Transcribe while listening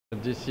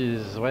This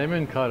is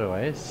Raymond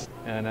Cotteret,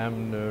 and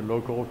I'm the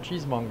local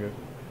cheesemonger.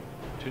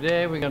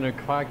 Today we're going to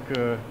crack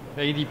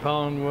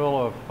 80-pound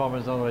worth of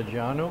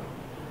Parmigiano-Reggiano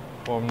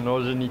from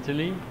northern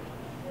Italy.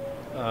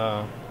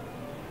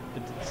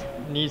 It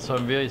needs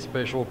some very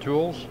special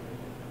tools.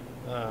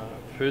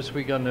 First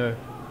we're going to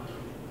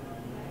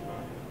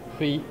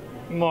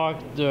pre-mark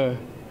the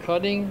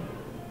cutting.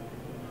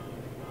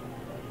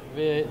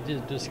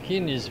 The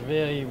skin is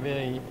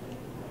very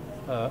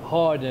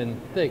hard and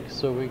thick,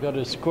 so we got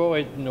to score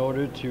it in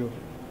order to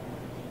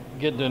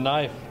get the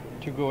knife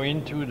to go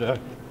into the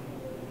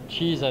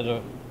cheese at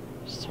a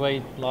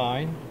straight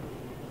line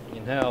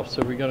in half.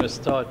 So we're going to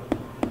start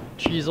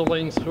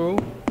chiseling through,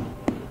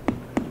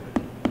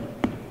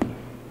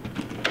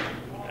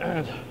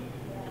 and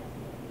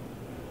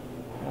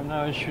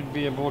now I should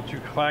be able to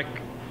crack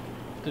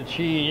the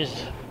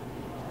cheese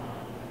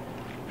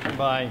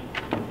by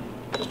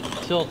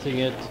tilting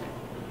it.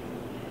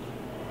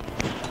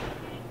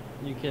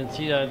 You can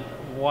see that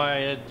why I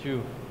had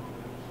to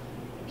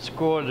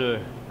score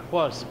the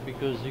crust,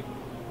 because you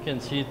can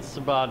see it's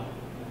about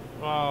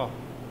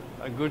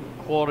a good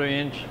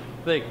quarter-inch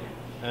thick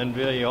and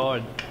very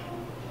hard.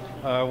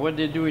 What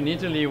they do in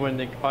Italy when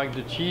they crack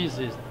the cheese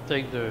is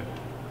take the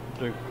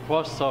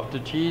crust off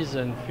the cheese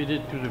and feed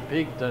it to the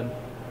pig that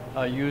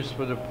are used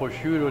for the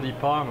prosciutto di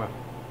Parma.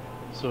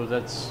 So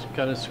that's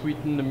kind of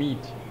sweeten the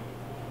meat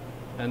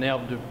and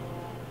help the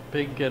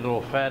pig get a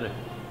little fatter.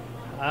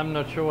 I'm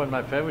not sure what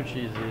my favorite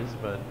cheese is,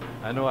 but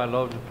I know I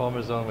love the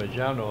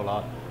Parmesan-Reggiano a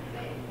lot.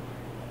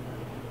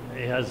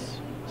 It has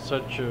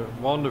such a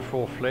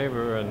wonderful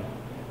flavor and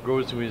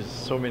goes with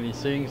so many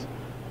things,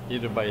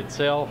 either by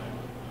itself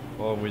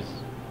or with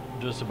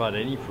just about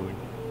any food.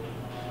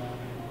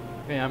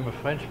 Okay, I'm a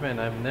Frenchman.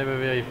 I'm never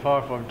very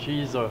far from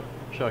cheese or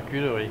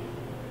charcuterie,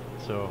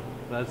 so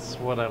that's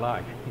what I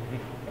like.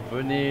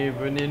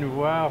 Venez nous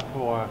voir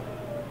pour un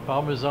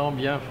parmesan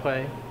bien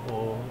frais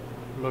au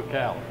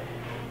Locale.